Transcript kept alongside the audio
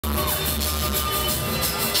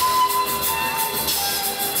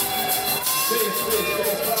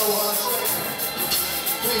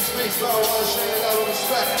Peace, power, one, share it out with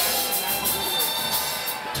respect.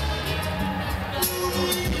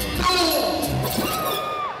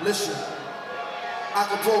 Listen,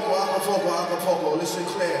 Acapulco, listen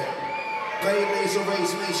clear. Bay laser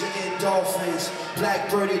rays, major endorphins. Black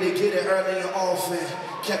birdie, they get it early and often.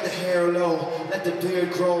 Kept the hair low, let the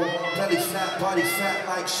beard grow. Belly fat, body fat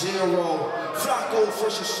like zero. Flacco,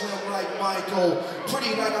 fresh and slim like Michael.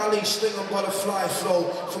 Pretty like Ali, sling a butterfly flow.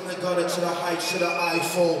 From the gutter to the heights to the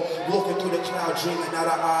Eiffel. Walking through the cloud, dreaming out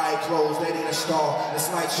her eye closed. They need a star,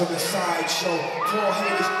 it's lights from the sideshow. Poor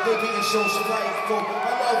haters, they being so spiteful.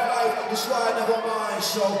 I love life, that's why I never mind.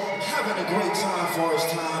 So I'm having a great time for as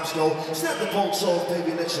times go. Snap the bolts off,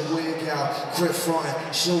 baby, let your wig out. Grip front,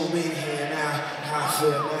 show me here now. How I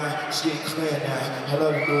feel now, it's getting clear now. I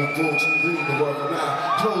love the new boots, we need to work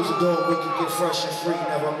around. Close the door, we can get fresh and free.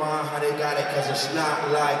 Never mind how they got it, cause it's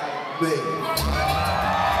not like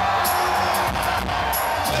me.